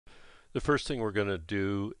The first thing we're going to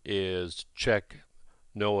do is check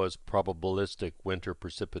NOAA's probabilistic winter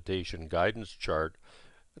precipitation guidance chart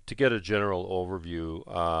to get a general overview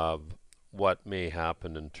of what may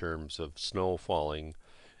happen in terms of snow falling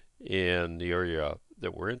in the area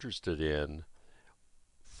that we're interested in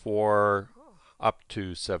for up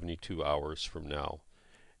to 72 hours from now.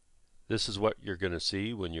 This is what you're going to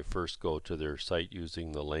see when you first go to their site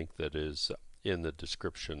using the link that is in the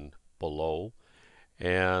description below.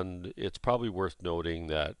 And it's probably worth noting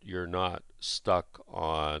that you're not stuck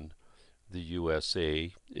on the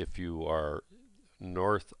USA if you are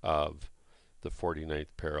north of the 49th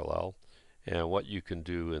parallel. And what you can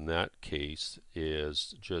do in that case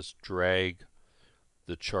is just drag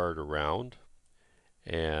the chart around,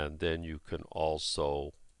 and then you can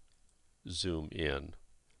also zoom in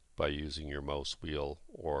by using your mouse wheel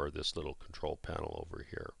or this little control panel over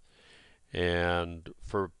here. And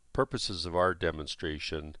for purposes of our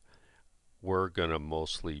demonstration, we're going to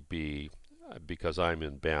mostly be, because I'm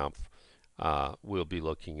in Banff, we'll be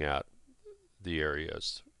looking at the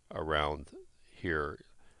areas around here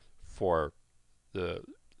for the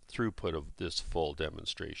throughput of this full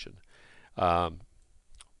demonstration. But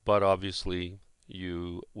obviously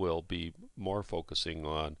you will be more focusing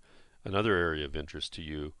on another area of interest to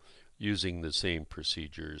you using the same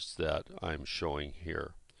procedures that I'm showing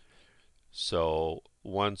here. So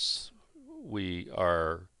once we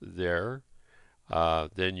are there,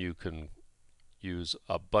 then you can use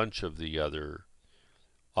a bunch of the other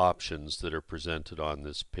options that are presented on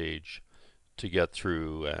this page to get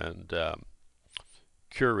through and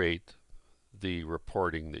curate the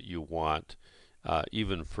reporting that you want,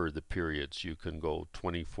 even for the periods. You can go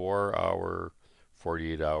 24-hour,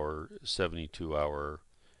 48-hour, 72-hour,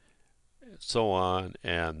 so on,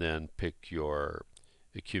 and then pick your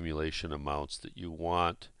accumulation amounts that you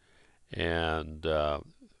want, and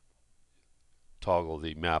toggle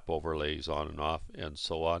the map overlays on and off, and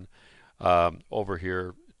so on. Over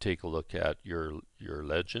here, take a look at your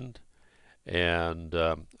legend, and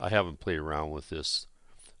I haven't played around with this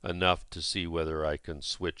enough to see whether I can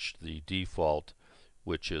switch the default,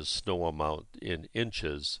 which is snow amount in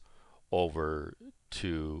inches, over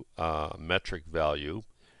to metric value.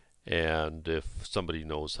 And if somebody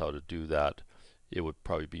knows how to do that, it would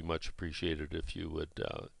probably be much appreciated if you would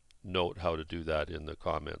note how to do that in the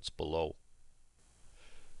comments below.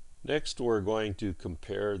 Next, we're going to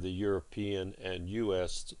compare the European and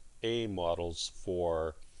USA models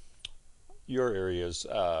for your area's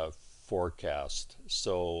forecast.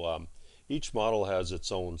 So each model has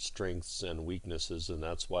its own strengths and weaknesses, and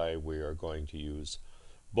that's why we are going to use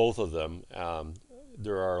both of them.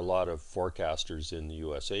 There are a lot of forecasters in the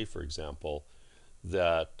USA, for example,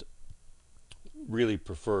 that really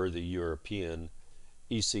prefer the European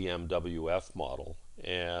ECMWF model.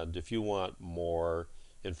 And if you want more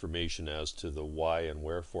information as to the why and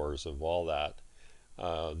wherefores of all that,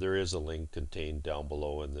 there is a link contained down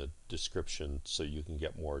below in the description so you can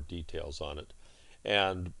get more details on it.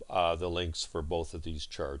 And the links for both of these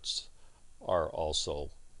charts are also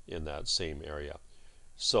in that same area.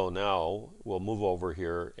 So now we'll move over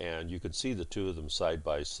here, and you can see the two of them side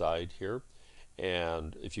by side here.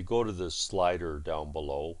 And if you go to the slider down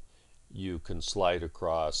below, you can slide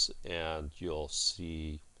across and you'll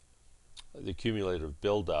see the cumulative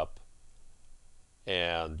buildup,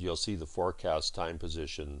 and you'll see the forecast time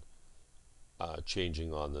position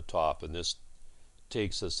changing on the top. And this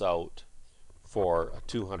takes us out for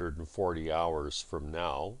 240 hours from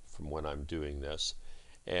now, from when I'm doing this.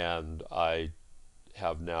 And I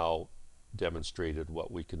have now demonstrated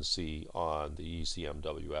what we can see on the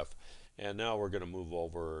ECMWF. And now we're going to move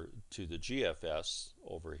over to the GFS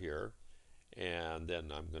over here, and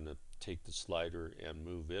then I'm going to take the slider and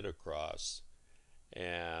move it across,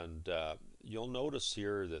 and you'll notice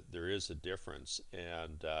here that there is a difference,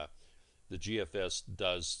 and the GFS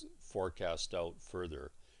does forecast out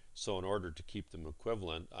further. So in order to keep them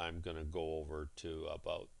equivalent, I'm going to go over to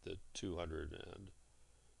about the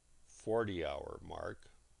 240-hour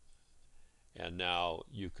mark, and now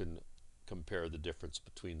you can compare the difference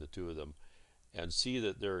between the two of them and see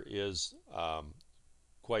that there is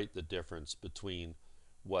quite the difference between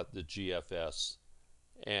what the GFS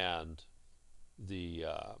and the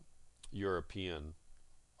European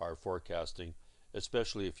are forecasting,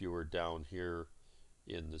 especially if you were down here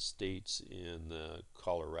in the States in the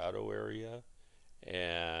Colorado area.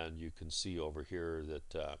 And you can see over here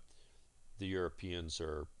that the Europeans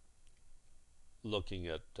are looking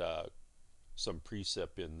at some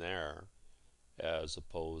precip in there as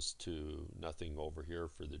opposed to nothing over here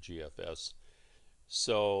for the GFS.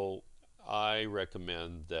 So I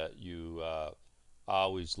recommend that you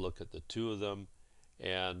always look at the two of them.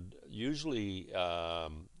 And usually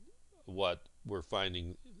what we're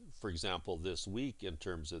finding, for example, this week in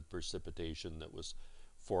terms of precipitation that was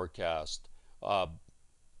forecast,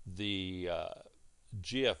 the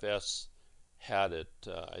GFS had it,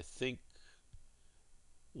 I think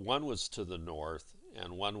one was to the north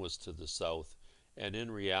and one was to the south. And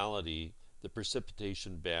in reality, the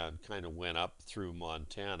precipitation band kind of went up through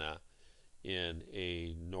Montana in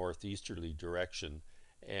a northeasterly direction,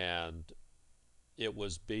 and it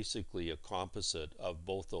was basically a composite of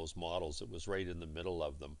both those models. It was right in the middle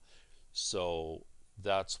of them. So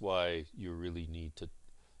that's why you really need to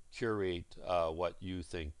curate what you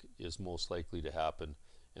think is most likely to happen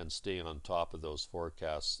and stay on top of those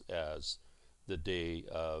forecasts as the day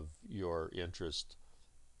of your interest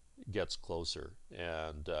gets closer.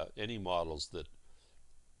 And any models that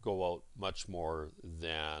go out much more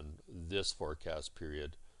than this forecast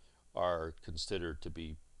period are considered to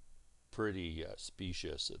be pretty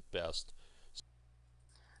specious at best.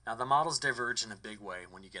 Now, the models diverge in a big way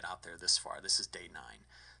when you get out there this far. This is day 9.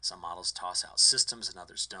 Some models toss out systems and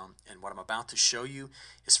others don't. And what I'm about to show you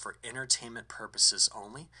is for entertainment purposes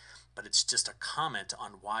only, but it's just a comment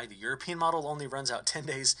on why the European model only runs out 10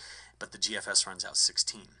 days, but the GFS runs out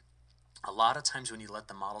 16. A lot of times when you let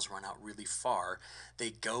the models run out really far, they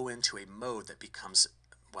go into a mode that becomes,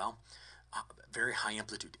 well, very high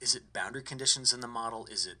amplitude. Is it boundary conditions in the model?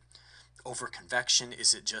 Is it over convection?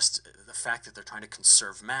 Is it just the fact that they're trying to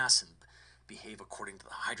conserve mass and behave according to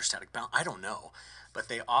the hydrostatic balance? I don't know, but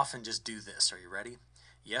they often just do this. Are you ready?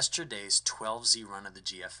 Yesterday's 12Z run of the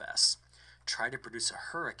GFS tried to produce a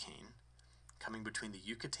hurricane coming between the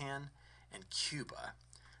Yucatan and Cuba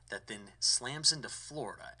that then slams into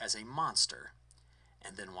Florida as a monster.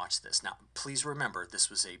 And then watch this. Now, please remember, this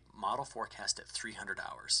was a model forecast at 300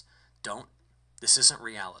 hours. This isn't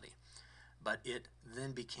reality. But it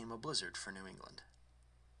then became a blizzard for New England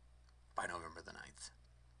by November the 9th.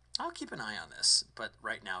 I'll keep an eye on this, but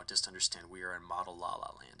right now just understand we are in model la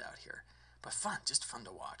la land out here. But fun, just fun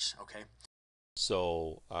to watch, okay?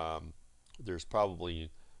 So there's probably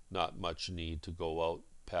not much need to go out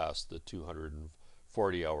past the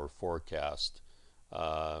 240-hour forecast,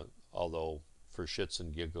 although for shits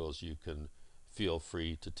and giggles you can feel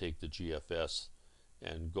free to take the GFS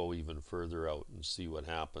and go even further out and see what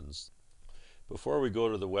happens. Before we go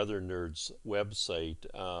to the Weather Nerds website,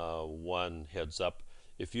 one heads up.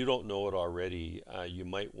 If you don't know it already, you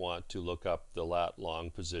might want to look up the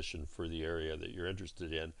lat-long position for the area that you're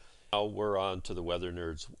interested in. Now we're on to the Weather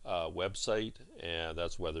Nerds website, and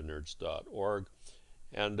that's weathernerds.org.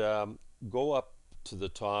 And go up to the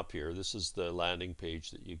top here. This is the landing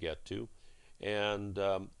page that you get to. And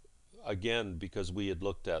again, because we had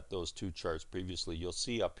looked at those two charts previously, you'll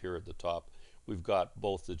see up here at the top, we've got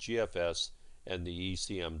both the GFS and the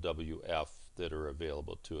ECMWF that are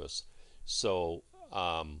available to us. So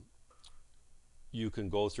you can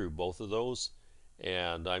go through both of those,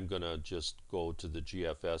 and I'm going to just go to the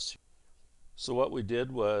GFS. So what we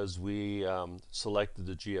did was we selected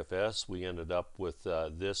the GFS. We ended up with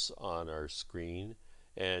this on our screen,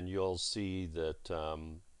 and you'll see that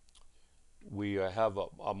we have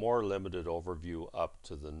a more limited overview up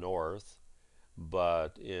to the north,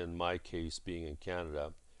 but in my case, being in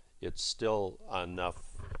Canada, it's still enough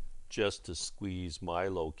just to squeeze my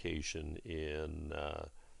location in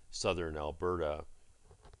southern Alberta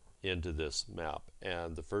into this map.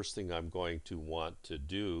 And the first thing I'm going to want to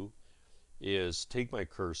do is take my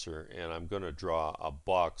cursor and I'm going to draw a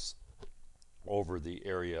box over the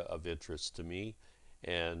area of interest to me,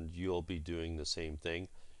 and you'll be doing the same thing.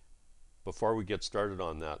 Before we get started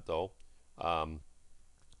on that though, a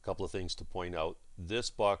couple of things to point out.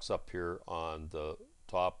 This box up here on the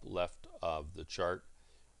top left of the chart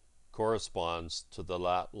corresponds to the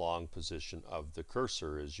lat-long position of the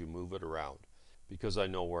cursor as you move it around. Because I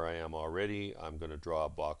know where I am already, I'm going to draw a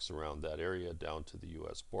box around that area down to the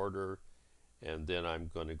US border, and then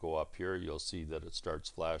I'm going to go up here. You'll see that it starts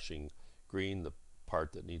flashing green, the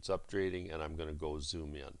part that needs updating, and I'm going to go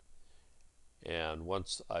zoom in. And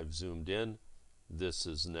once I've zoomed in, this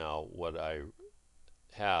is now what I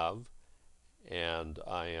have, and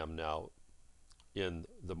I am now in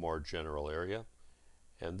the more general area.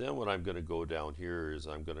 And then what I'm going to go down here is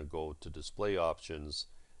I'm going to go to display options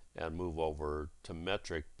and move over to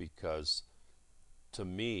metric, because to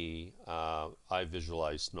me I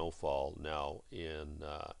visualize snowfall now in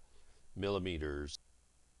millimeters,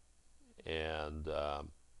 and I'll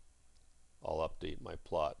update my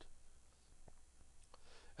plot.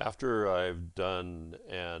 After I've done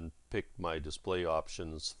and picked my display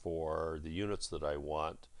options for the units that I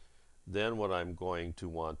want, Then what I'm going to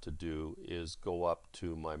want to do is go up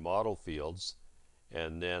to my model fields,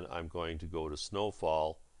 and then I'm going to go to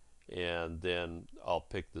snowfall, and then I'll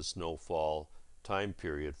pick the snowfall time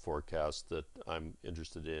period forecast that I'm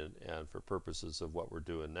interested in, and for purposes of what we're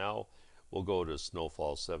doing now, we'll go to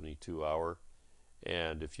snowfall 72 hour.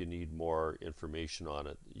 And if you need more information on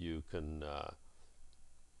it, you can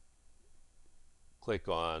click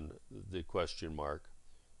on the question mark,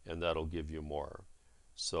 and that'll give you more.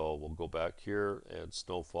 So we'll go back here and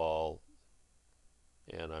snowfall,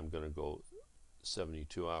 and I'm going to go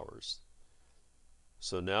 72 hours.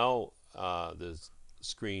 So now the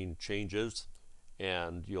screen changes,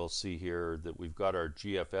 and you'll see here that we've got our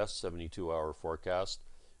GFS 72-hour forecast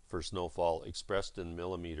for snowfall expressed in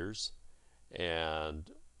millimeters,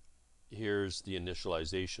 and here's the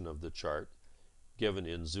initialization of the chart given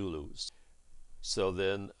in Zulu. So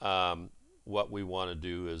then what we want to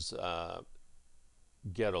do is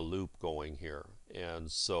get a loop going here,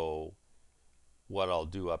 and so what I'll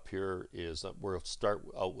do up here is we'll start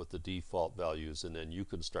out with the default values, and then you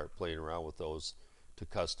can start playing around with those to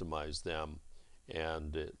customize them.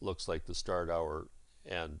 And it looks like the start hour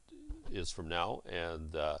and is from now,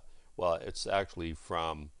 and well, it's actually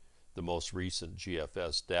from the most recent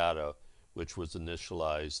GFS data, which was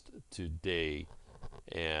initialized today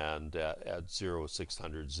and at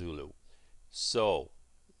 0600 Zulu. So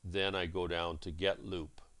then I go down to get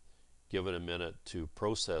loop, give it a minute to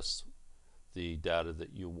process the data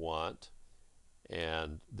that you want,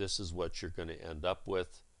 and this is what you're going to end up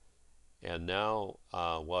with. And now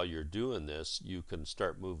while you're doing this, you can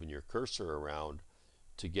start moving your cursor around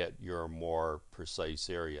to get your more precise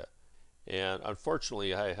area. And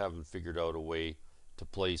unfortunately, I haven't figured out a way to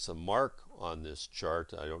place a mark on this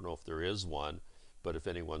chart. I don't know if there is one, but if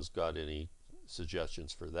anyone's got any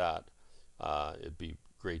suggestions for that, it'd be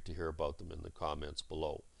great to hear about them in the comments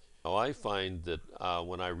below. Now I find that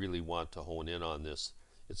when I really want to hone in on this,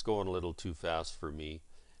 it's going a little too fast for me.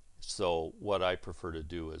 So what I prefer to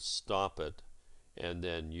do is stop it and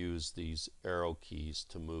then use these arrow keys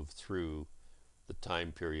to move through the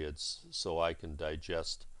time periods so I can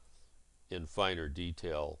digest in finer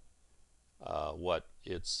detail what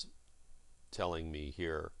it's telling me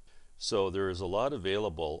here. So there is a lot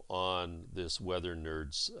available on this Weather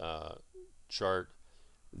Nerds chart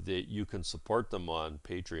that you can support them on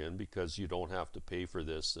Patreon because you don't have to pay for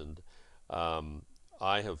this. And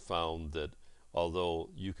I have found that although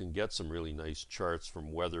you can get some really nice charts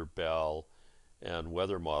from WeatherBell and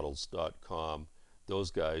weathermodels.com, those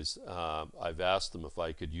guys, I've asked them if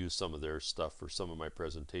I could use some of their stuff for some of my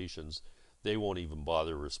presentations. They won't even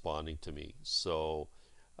bother responding to me. So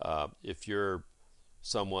if you're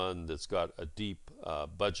someone that's got a deep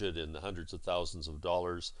budget in the hundreds of thousands of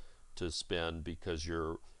dollars to spend because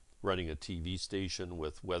you're running a TV station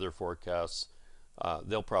with weather forecasts,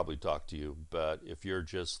 they'll probably talk to you. But if you're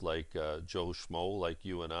just like Joe Schmo like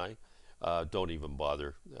you and I, don't even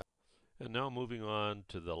bother. And now moving on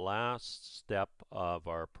to the last step of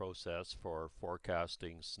our process for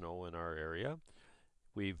forecasting snow in our area.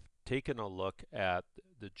 We've taken a look at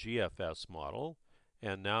the GFS model,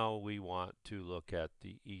 and now we want to look at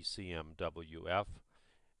the ECMWF,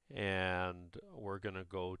 and we're going to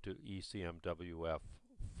go to ECMWF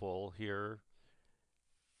full here,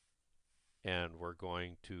 and we're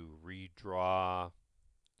going to redraw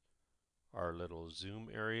our little zoom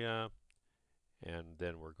area, and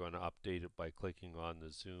then we're going to update it by clicking on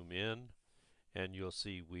the zoom in, and you'll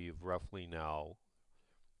see we've roughly now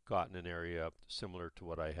gotten an area similar to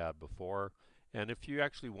what I had before. And if you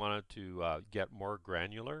actually wanted to get more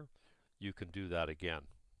granular, you can do that again,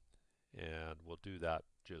 and we'll do that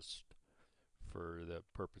just for the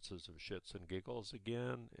purposes of shits and giggles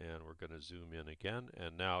again, and we're going to zoom in again,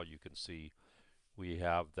 and now you can see we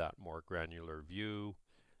have that more granular view,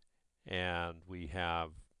 and we have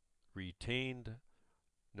retained,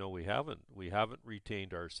 no we haven't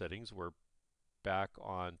retained our settings. We're back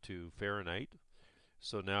on to Fahrenheit.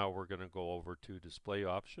 So now we're going to go over to display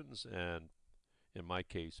options, and in my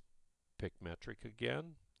case pick metric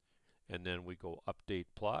again, and then we go update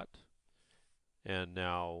plot, and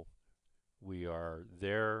now we are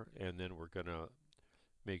there, and then we're going to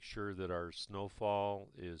make sure that our snowfall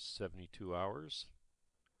is 72 hours,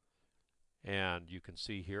 and you can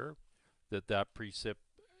see here that that precip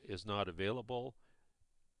is not available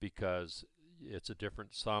because it's a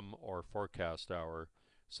different sum or forecast hour.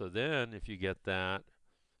 So then if you get that,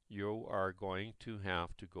 you are going to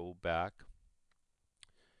have to go back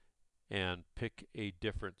and pick a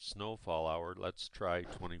different snowfall hour. Let's try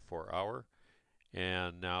 24 hour,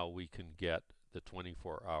 and now we can get the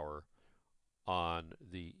 24 hour on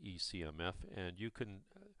the ECMF, and you can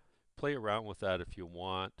play around with that if you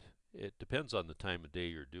want. It depends on the time of day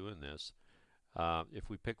you're doing this. If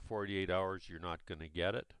we pick 48 hours, you're not going to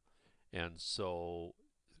get it. And so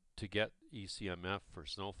to get ECMF for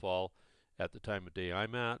snowfall at the time of day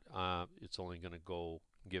I'm at, it's only going to go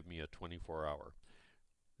give me a 24 hour.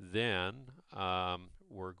 Then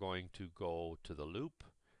we're going to go to the loop,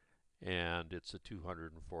 and it's a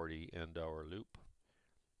 240 end hour loop.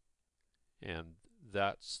 And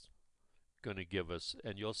that's going to give us,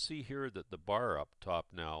 and you'll see here that the bar up top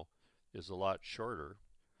now is a lot shorter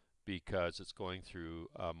because it's going through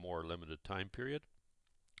a more limited time period.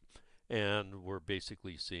 And we're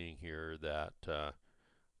basically seeing here that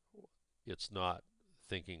it's not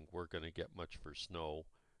thinking we're going to get much for snow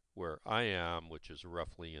where I am, which is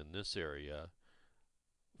roughly in this area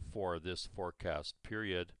for this forecast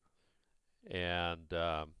period. And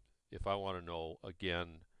if I want to know,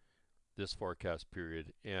 again, this forecast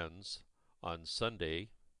period ends on Sunday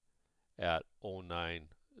at 09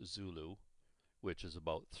 Zulu, which is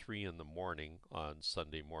about 3 in the morning on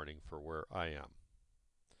Sunday morning for where I am.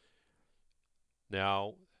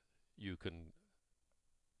 Now you can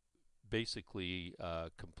basically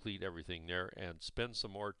complete everything there and spend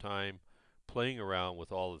some more time playing around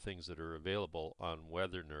with all the things that are available on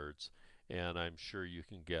Weather Nerds, and I'm sure you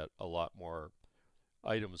can get a lot more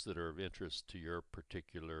items that are of interest to your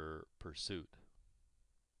particular pursuit.